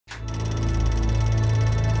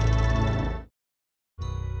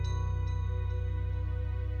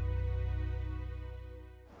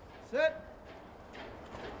Sit.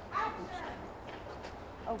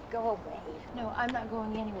 Oh, go away. No, I'm not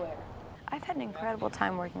going anywhere. I've had an incredible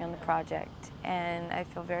time working on the project, and I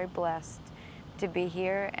feel very blessed to be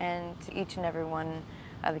here, and each and every one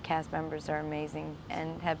of the cast members are amazing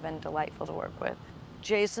and have been delightful to work with.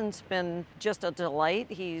 Jason's been just a delight.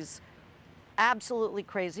 He's absolutely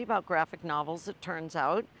crazy about graphic novels, it turns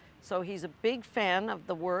out. So he's a big fan of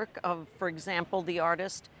the work of, for example, the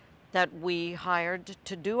artist that we hired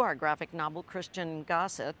to do our graphic novel, Christian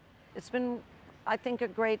Gossett. It's been, I think, a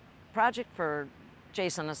great project for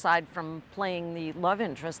Jason. Aside from playing the love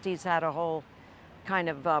interest, he's had a whole kind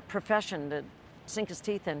of profession to sink his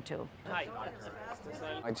teeth into.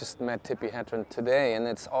 I just met Tippi Hedren today, and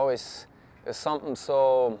it's something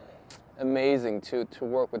so amazing to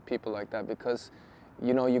work with people like that, because,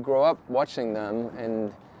 you know, you grow up watching them,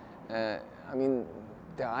 and I mean,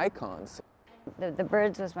 they're icons. The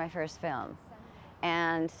Birds was my first film.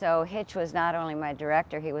 And so Hitch was not only my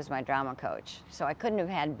director, he was my drama coach. So I couldn't have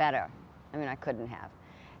had better. I mean, I couldn't have.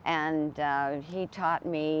 And he taught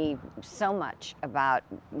me so much about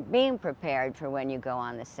being prepared for when you go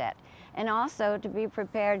on the set, and also to be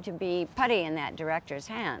prepared to be putty in that director's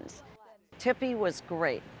hands. Tippi was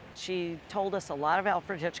great. She told us a lot of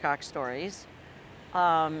Alfred Hitchcock stories.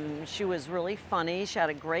 She was really funny. She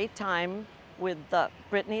had a great time with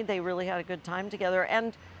Brittany. They really had a good time together,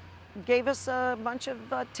 and gave us a bunch of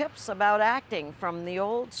tips about acting from the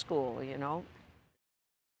old school, you know.